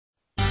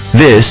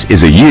This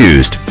is a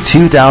used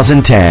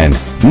 2010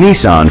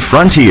 Nissan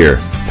Frontier,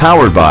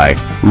 powered by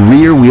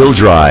rear-wheel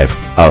drive,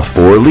 a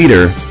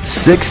 4-liter,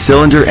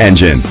 6-cylinder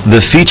engine.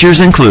 The features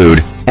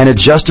include an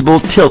adjustable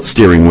tilt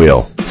steering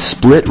wheel,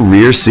 split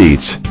rear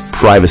seats,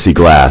 privacy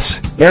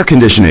glass, air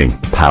conditioning,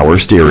 power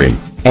steering,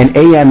 an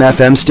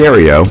AM/FM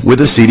stereo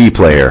with a CD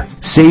player.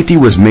 Safety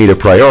was made a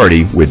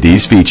priority with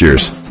these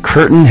features: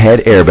 curtain head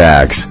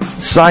airbags,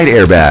 side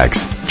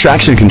airbags,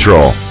 traction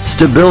control,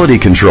 stability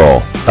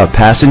control, a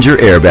passenger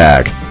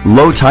airbag,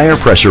 low tire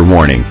pressure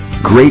warning.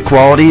 Great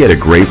quality at a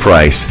great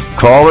price.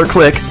 Call or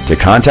click to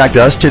contact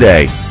us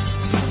today.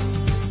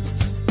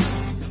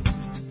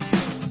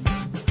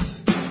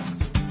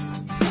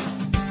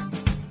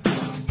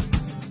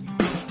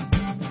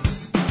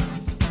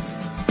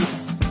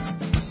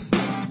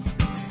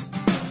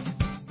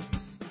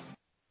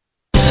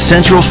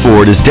 Central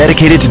Ford is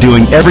dedicated to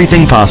doing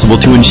everything possible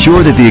to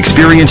ensure that the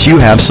experience you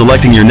have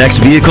selecting your next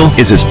vehicle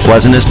is as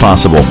pleasant as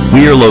possible.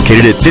 We are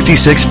located at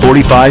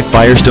 5645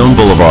 Firestone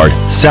Boulevard,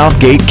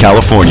 Southgate,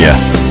 California.